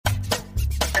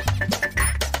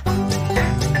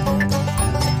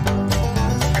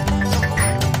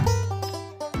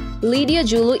Lidia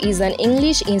Zullo is an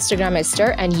English Instagram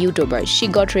star and YouTuber. She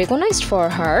got recognized for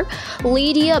her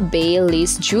Lidia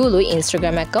Zullo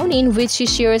Instagram account, in which she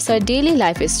shares her daily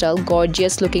lifestyle,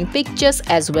 gorgeous looking pictures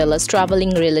as well as traveling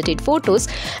related photos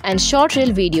and short reel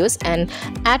videos, and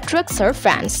attracts her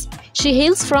fans. She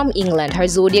hails from England. Her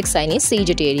zodiac sign is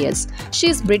Sagittarius. She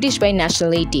is British by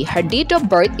nationality. Her date of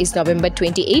birth is November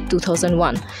 28,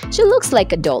 2001. She looks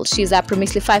like a doll. She is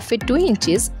approximately 5 feet 2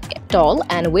 inches tall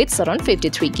and weighs around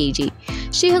 53 kg.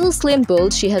 She has a slim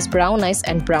build. She has brown eyes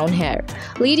and brown hair.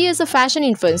 Lidia is a fashion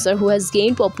influencer who has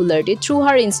gained popularity through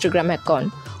her Instagram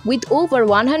account. With over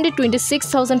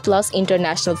 126,000 plus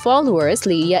international followers,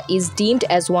 Lidia is deemed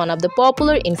as one of the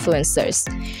popular influencers.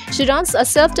 She runs a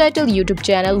self-titled YouTube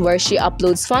channel where she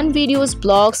uploads fun videos,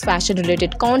 blogs,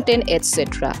 fashion-related content,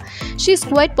 etc. She is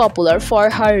quite popular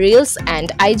for her reels and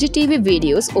IGTV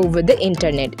videos over the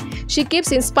internet. She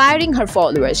keeps inspiring her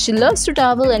followers. She loves to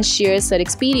travel and shares her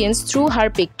experience through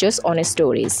her pictures on her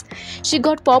stories. She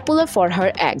got popular for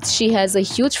her acts. She has a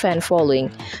huge fan following.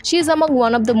 She is among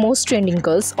one of the most trending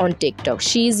girls on TikTok.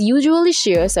 She usually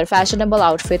shares her fashionable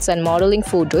outfits and modeling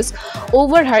photos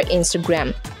over her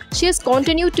Instagram. She has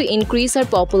continued to increase her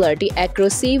popularity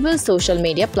across several social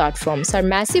media platforms. Her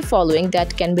massive following,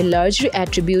 that can be largely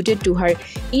attributed to her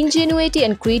ingenuity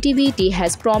and creativity,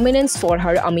 has prominence for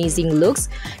her amazing looks,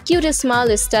 cute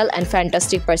smile, style, and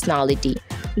fantastic personality.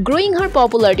 Growing her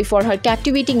popularity for her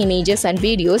captivating images and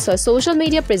videos, her social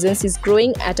media presence is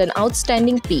growing at an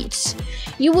outstanding pace.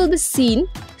 You will be seen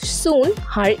soon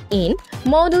her in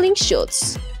modeling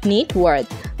shots. Net worth.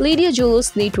 Lidia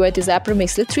Zullo's net worth is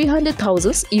approximately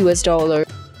 $300,000.